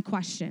profound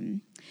question.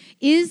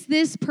 Is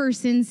this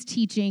person's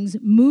teachings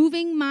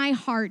moving my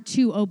heart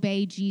to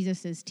obey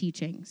Jesus'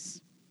 teachings?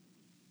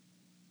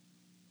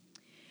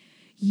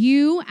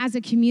 You, as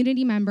a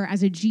community member,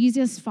 as a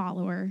Jesus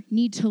follower,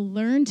 need to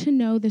learn to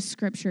know the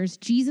scriptures,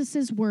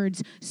 Jesus'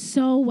 words,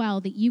 so well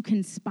that you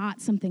can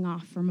spot something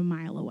off from a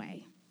mile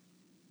away.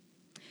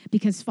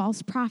 because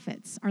false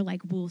prophets are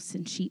like wolves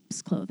in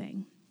sheep's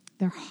clothing.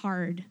 They're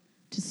hard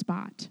to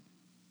spot.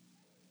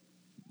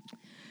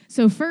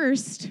 So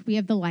first, we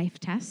have the life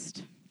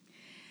test.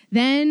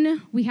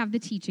 Then we have the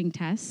teaching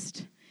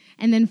test.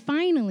 And then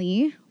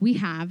finally, we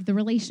have the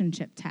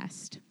relationship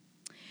test.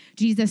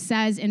 Jesus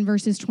says in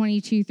verses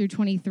 22 through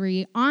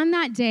 23, "On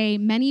that day,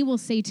 many will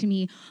say to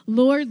me,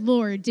 'Lord,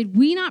 Lord, did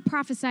we not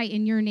prophesy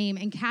in your name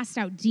and cast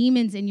out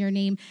demons in your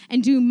name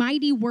and do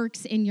mighty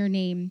works in your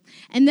name?'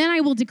 And then I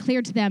will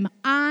declare to them,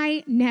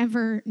 'I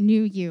never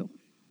knew you.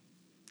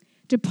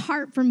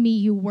 Depart from me,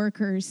 you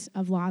workers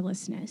of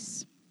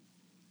lawlessness.'"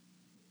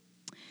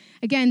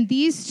 Again,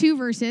 these two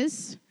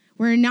verses,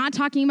 we're not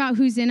talking about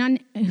who's in on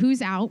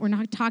who's out. We're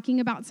not talking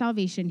about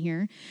salvation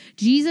here.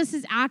 Jesus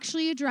is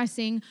actually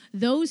addressing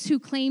those who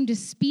claim to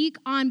speak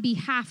on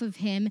behalf of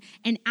him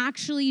and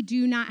actually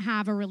do not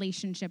have a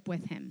relationship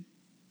with him.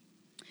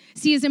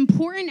 See, as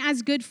important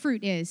as good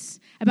fruit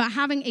is about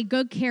having a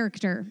good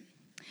character,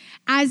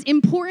 as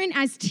important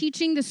as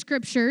teaching the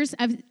scriptures,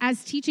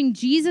 as teaching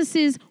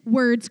Jesus'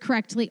 words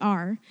correctly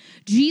are,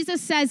 Jesus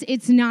says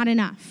it's not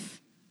enough.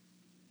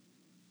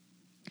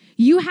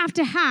 You have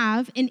to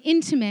have an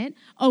intimate,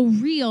 a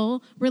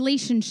real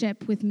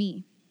relationship with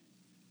me.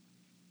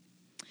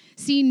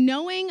 See,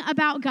 knowing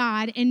about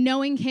God and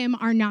knowing him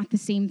are not the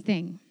same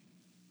thing.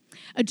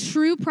 A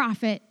true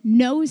prophet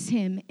knows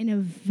him in a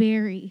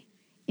very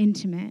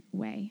intimate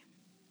way.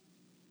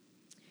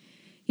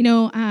 You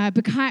know,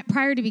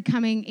 prior to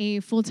becoming a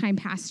full-time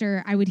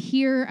pastor, I would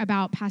hear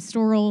about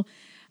pastoral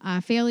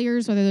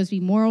failures, whether those be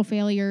moral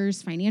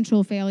failures,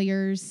 financial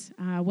failures,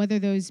 whether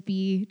those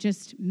be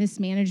just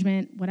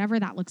mismanagement, whatever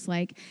that looks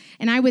like.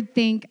 And I would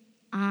think,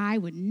 I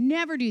would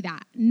never do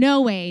that.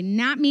 No way.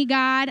 Not me,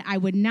 God. I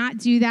would not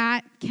do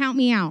that. Count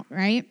me out,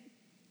 right?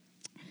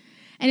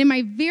 And in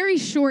my very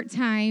short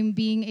time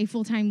being a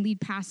full-time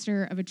lead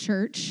pastor of a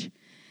church,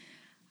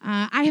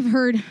 I have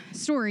heard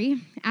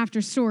story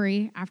after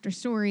story after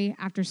story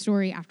after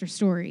story after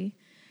story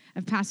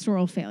of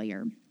pastoral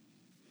failure.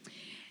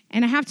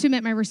 And I have to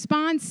admit, my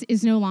response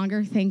is no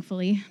longer,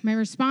 thankfully, my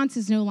response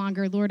is no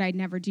longer, "Lord, I'd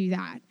never do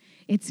that."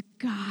 It's,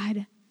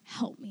 "God,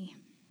 help me.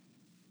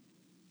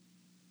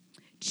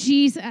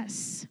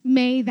 Jesus,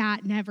 may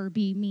that never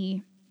be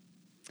me."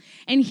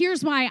 And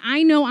here's why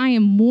I know I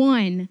am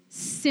one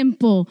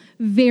simple,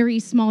 very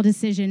small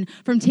decision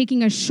from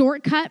taking a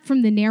shortcut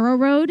from the narrow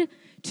road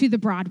to the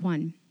broad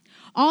one.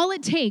 All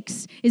it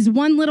takes is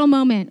one little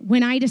moment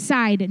when I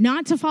decide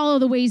not to follow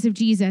the ways of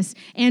Jesus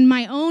and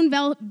my own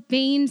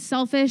vain,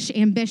 selfish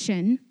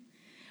ambition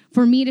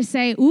for me to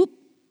say, "Oop,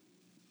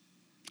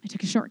 I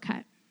took a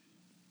shortcut."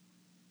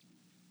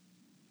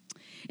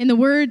 In the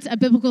words of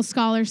biblical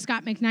scholar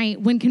Scott McKnight,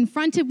 when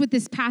confronted with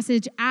this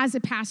passage as a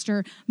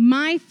pastor,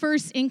 my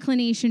first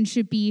inclination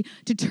should be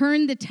to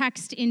turn the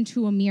text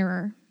into a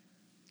mirror,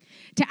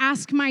 to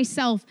ask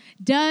myself,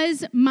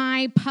 does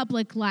my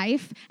public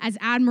life, as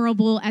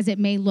admirable as it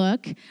may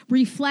look,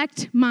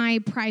 reflect my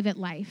private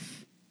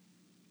life?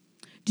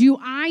 Do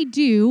I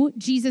do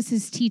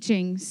Jesus'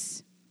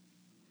 teachings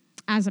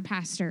as a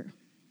pastor?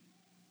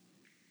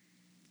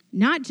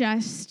 Not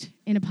just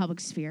in a public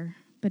sphere,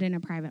 but in a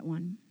private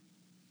one.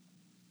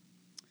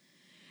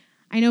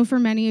 I know for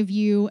many of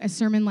you, a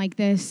sermon like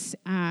this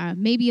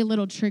may be a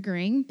little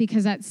triggering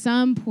because at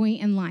some point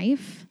in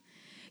life,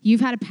 you've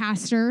had a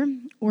pastor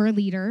or a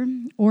leader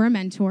or a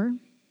mentor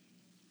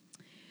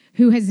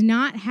who has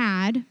not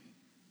had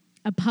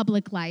a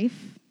public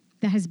life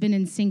that has been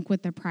in sync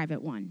with their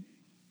private one.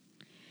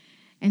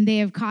 And they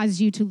have caused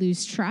you to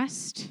lose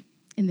trust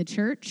in the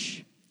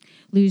church,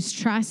 lose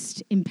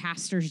trust in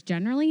pastors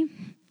generally,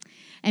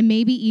 and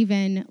maybe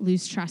even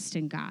lose trust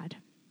in God.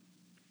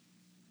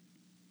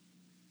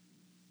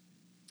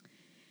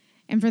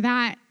 And for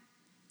that,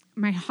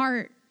 my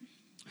heart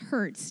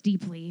hurts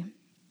deeply.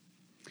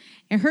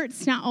 It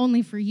hurts not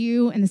only for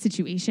you and the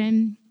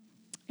situation,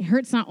 it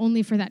hurts not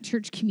only for that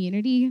church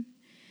community,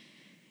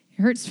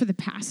 it hurts for the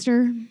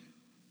pastor,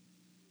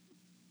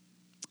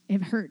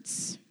 it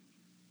hurts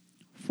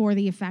for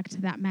the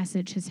effect that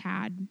message has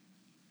had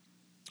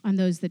on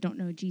those that don't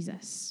know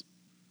Jesus.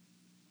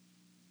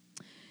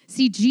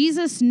 See,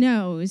 Jesus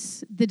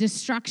knows the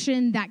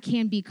destruction that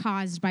can be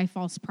caused by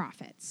false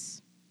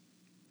prophets.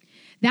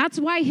 That's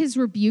why his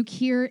rebuke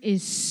here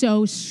is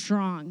so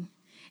strong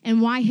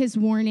and why his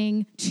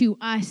warning to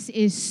us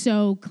is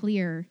so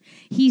clear.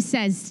 He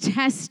says,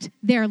 test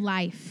their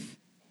life,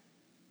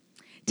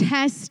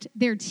 test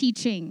their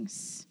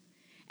teachings,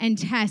 and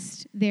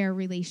test their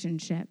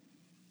relationship.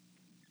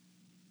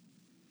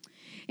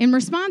 In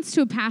response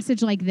to a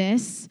passage like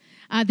this,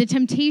 the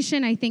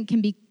temptation, I think,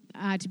 can be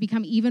to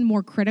become even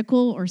more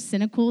critical or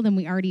cynical than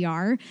we already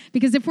are.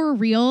 Because if we're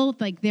real,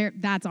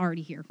 that's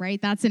already here,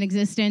 right? That's in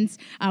existence.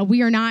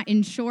 We are not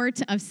in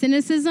short of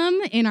cynicism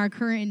in our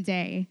current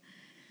day.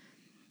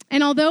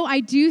 And although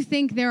I do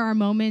think there are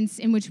moments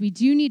in which we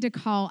do need to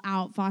call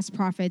out false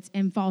prophets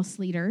and false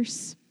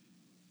leaders,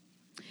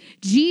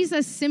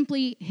 Jesus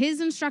simply, his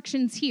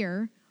instructions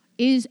here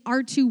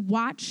are to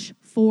watch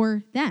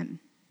for them.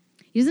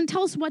 He doesn't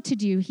tell us what to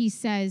do. He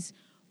says,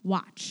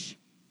 watch.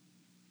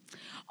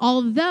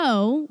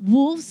 Although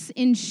wolves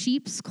in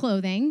sheep's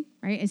clothing,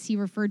 right, as he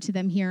referred to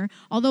them here,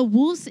 although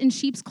wolves in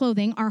sheep's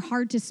clothing are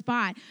hard to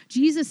spot,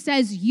 Jesus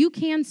says you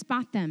can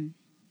spot them.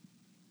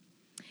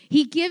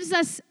 He gives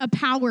us a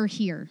power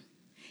here.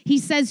 He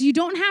says you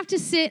don't have to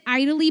sit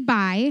idly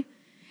by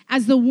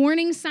as the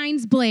warning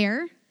signs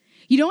blare.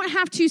 You don't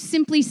have to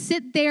simply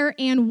sit there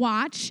and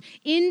watch,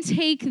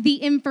 intake the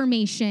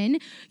information.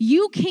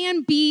 You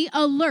can be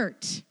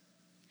alert.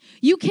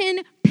 You can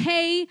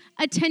pay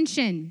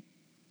attention.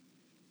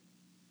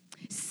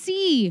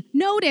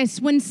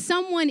 Notice when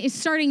someone is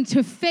starting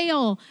to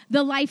fail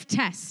the life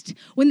test,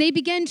 when they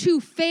begin to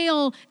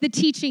fail the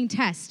teaching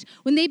test,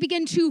 when they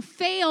begin to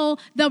fail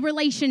the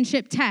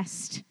relationship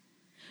test.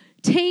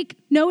 Take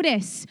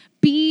notice.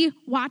 Be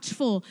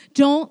watchful.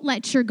 Don't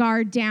let your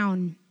guard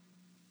down.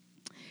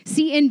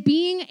 See, in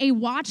being a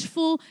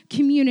watchful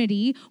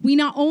community, we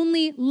not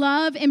only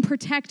love and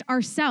protect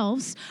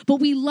ourselves, but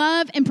we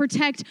love and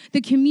protect the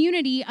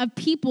community of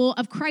people,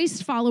 of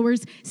Christ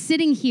followers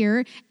sitting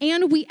here,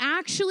 and we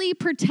actually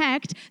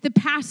protect the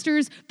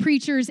pastors,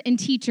 preachers, and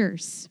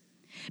teachers.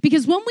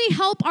 Because when we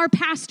help our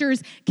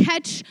pastors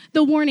catch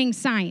the warning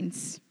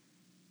signs,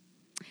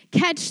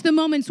 catch the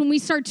moments when we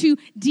start to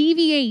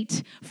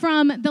deviate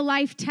from the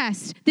life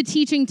test, the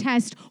teaching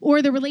test,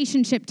 or the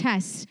relationship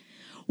test,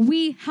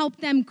 we help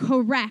them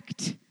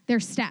correct their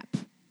step.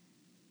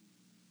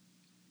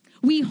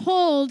 We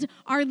hold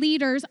our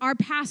leaders, our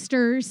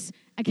pastors,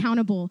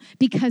 accountable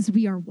because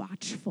we are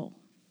watchful.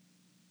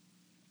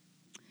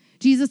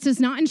 Jesus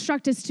does not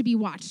instruct us to be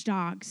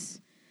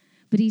watchdogs,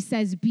 but he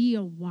says, be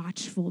a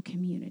watchful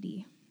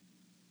community.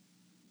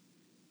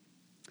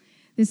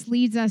 This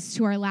leads us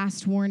to our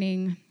last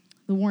warning,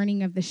 the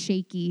warning of the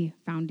shaky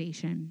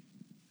foundation.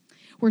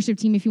 Worship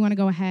team, if you want to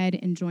go ahead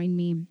and join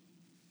me.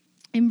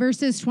 In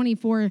verses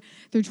 24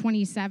 through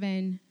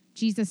 27,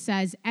 Jesus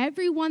says,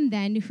 everyone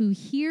then who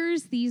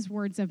hears these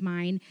words of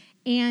mine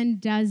and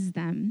does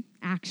them,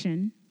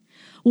 action,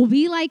 will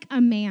be like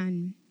a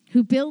man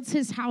who built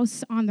his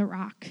house on the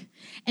rock.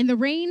 And the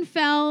rain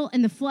fell,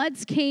 and the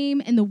floods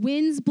came, and the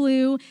winds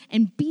blew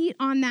and beat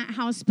on that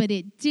house, but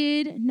it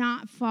did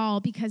not fall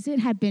because it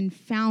had been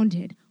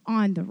founded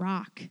on the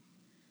rock.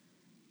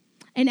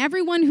 And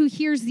everyone who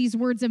hears these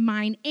words of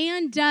mine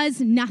and does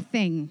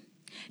nothing,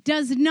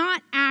 does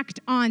not act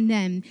on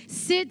them,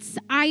 sits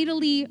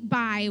idly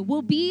by,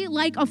 will be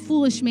like a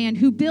foolish man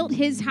who built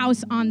his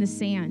house on the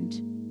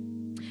sand.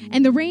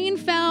 And the rain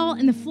fell,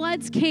 and the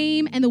floods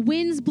came, and the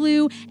winds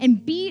blew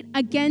and beat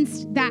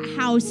against that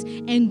house,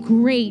 and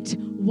great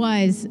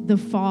was the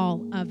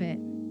fall of it.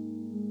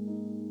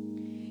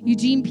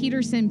 Eugene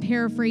Peterson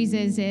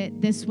paraphrases it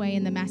this way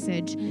in the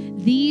Message: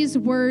 these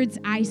words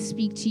I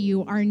speak to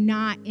you are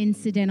not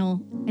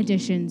incidental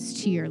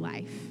additions to your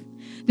life.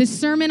 The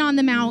Sermon on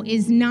the Mount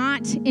is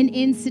not an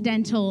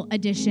incidental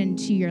addition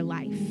to your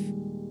life.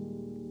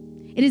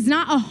 It is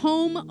not a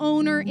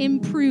homeowner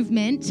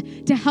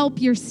improvement to help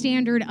your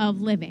standard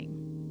of living.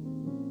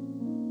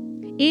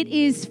 It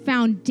is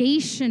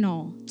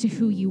foundational to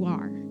who you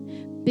are.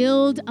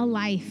 Build a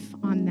life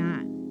on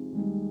that.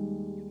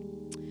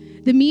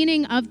 The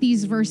meaning of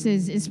these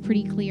verses is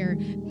pretty clear.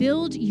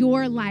 Build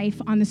your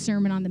life on the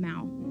Sermon on the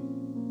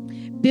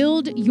Mount.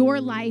 Build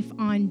your life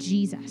on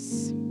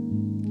Jesus.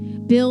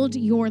 Build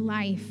your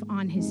life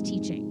on his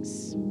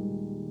teachings.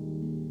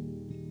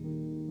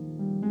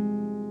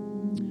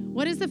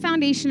 What is the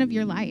foundation of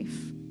your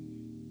life?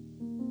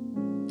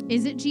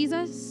 Is it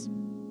Jesus?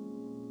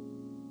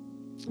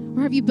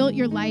 Or have you built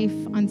your life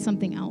on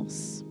something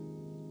else?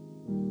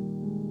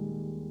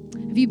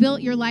 Have you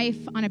built your life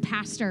on a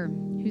pastor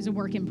who's a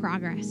work in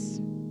progress?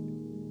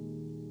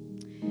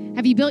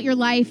 Have you built your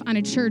life on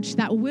a church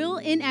that will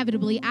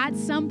inevitably, at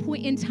some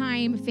point in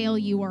time, fail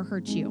you or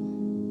hurt you?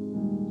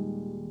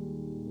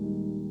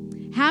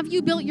 Have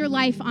you built your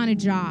life on a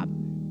job?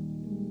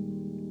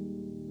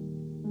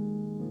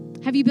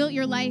 Have you built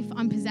your life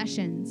on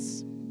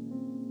possessions?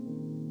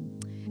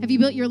 Have you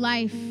built your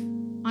life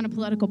on a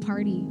political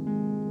party?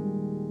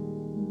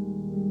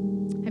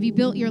 Have you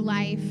built your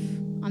life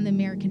on the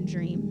American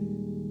dream?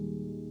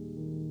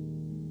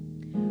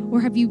 Or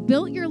have you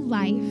built your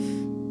life,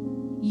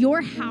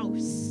 your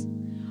house,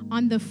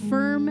 on the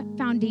firm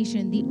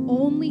foundation, the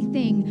only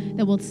thing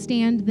that will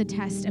stand the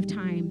test of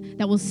time,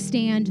 that will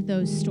stand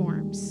those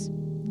storms?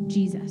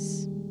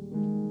 Jesus.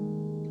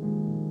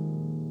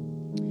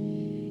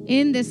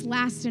 In this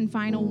last and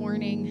final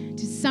warning,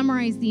 to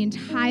summarize the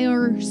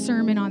entire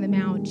Sermon on the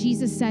Mount,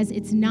 Jesus says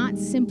it's not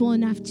simple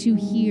enough to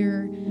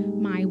hear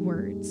my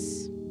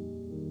words.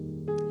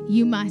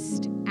 You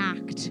must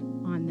act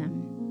on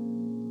them.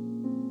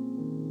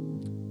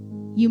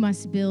 You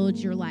must build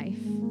your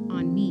life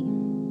on me.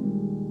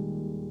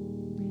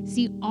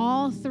 See,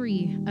 all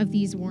three of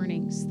these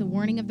warnings, the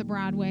warning of the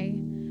Broadway,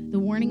 the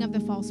warning of the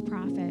false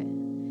prophet,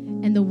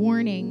 and the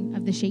warning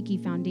of the shaky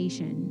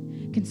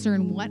foundation,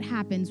 concern what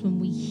happens when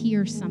we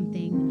hear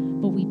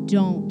something, but we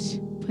don't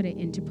put it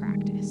into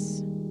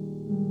practice.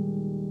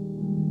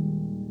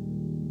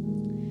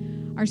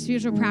 Our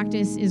spiritual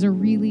practice is a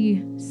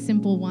really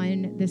simple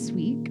one this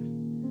week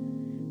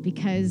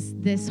because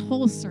this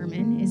whole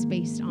sermon is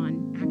based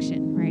on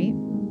action, right?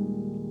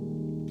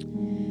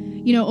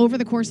 You know, over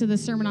the course of the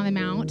Sermon on the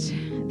Mount,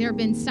 there have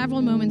been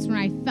several moments when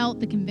I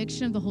felt the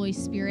conviction of the Holy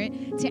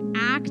Spirit to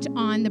act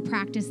on the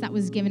practice that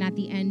was given at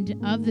the end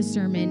of the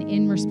sermon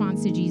in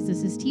response to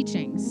Jesus'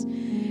 teachings.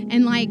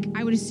 And like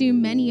I would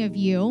assume many of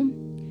you,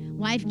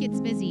 life gets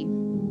busy,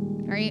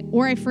 right?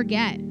 Or I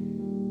forget,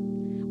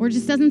 or it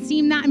just doesn't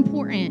seem that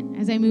important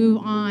as I move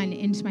on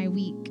into my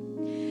week.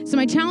 So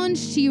my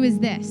challenge to you is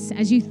this: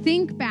 as you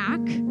think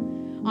back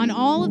on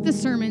all of the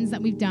sermons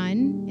that we've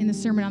done in the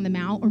Sermon on the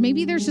Mount, or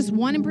maybe there's just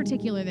one in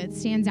particular that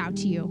stands out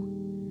to you,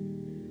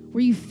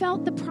 where you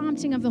felt the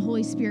prompting of the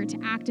Holy Spirit to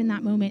act in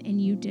that moment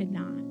and you did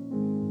not.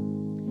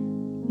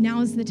 Now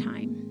is the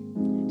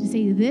time to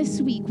say this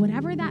week,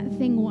 whatever that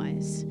thing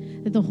was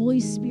that the Holy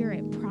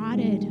Spirit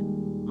prodded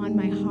on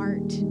my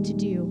heart to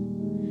do,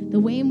 the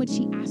way in which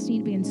he asked me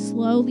to begin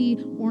slowly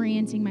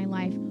orienting my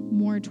life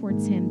more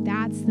towards him,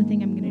 that's the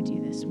thing I'm going to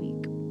do this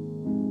week.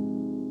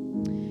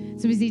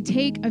 So as you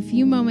take a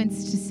few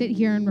moments to sit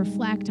here and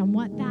reflect on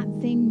what that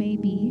thing may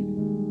be,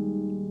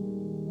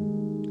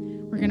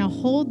 we're going to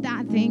hold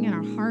that thing in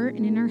our heart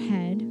and in our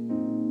head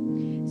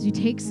as we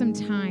take some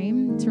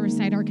time to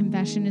recite our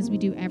confession as we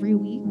do every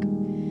week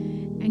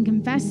and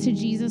confess to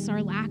Jesus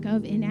our lack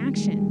of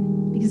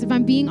inaction. Because if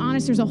I'm being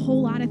honest, there's a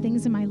whole lot of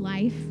things in my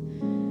life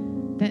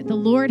that the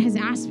Lord has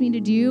asked me to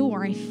do,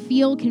 or I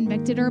feel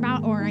convicted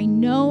about, or I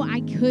know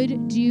I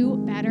could do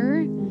better,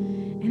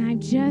 and I've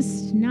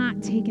just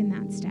not taken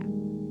that step.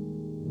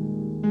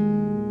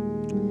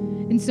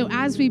 And so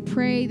as we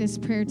pray this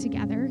prayer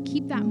together,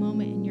 keep that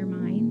moment in your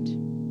mind.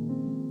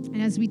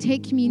 And as we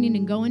take communion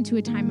and go into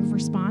a time of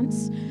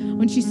response,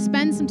 once you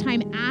spend some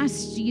time,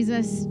 ask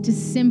Jesus to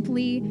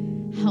simply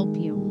help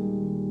you.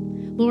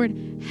 Lord,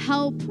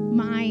 help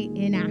my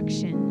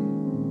inaction.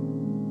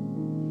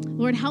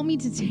 Lord, help me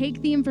to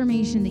take the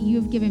information that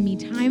you have given me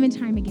time and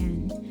time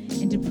again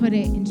and to put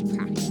it into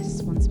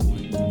practice once more.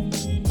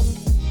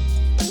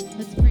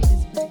 Let's pray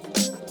this prayer.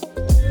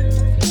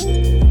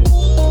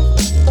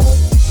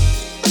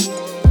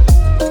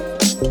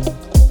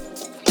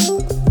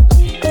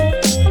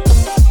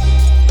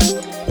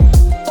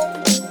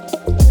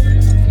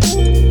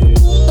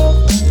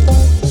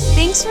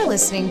 Thanks for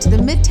listening to the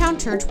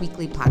Midtown Church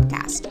Weekly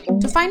Podcast.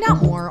 To find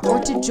out more or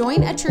to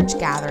join a church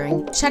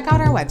gathering, check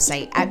out our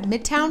website at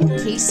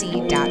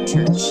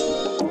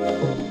midtownkc.church.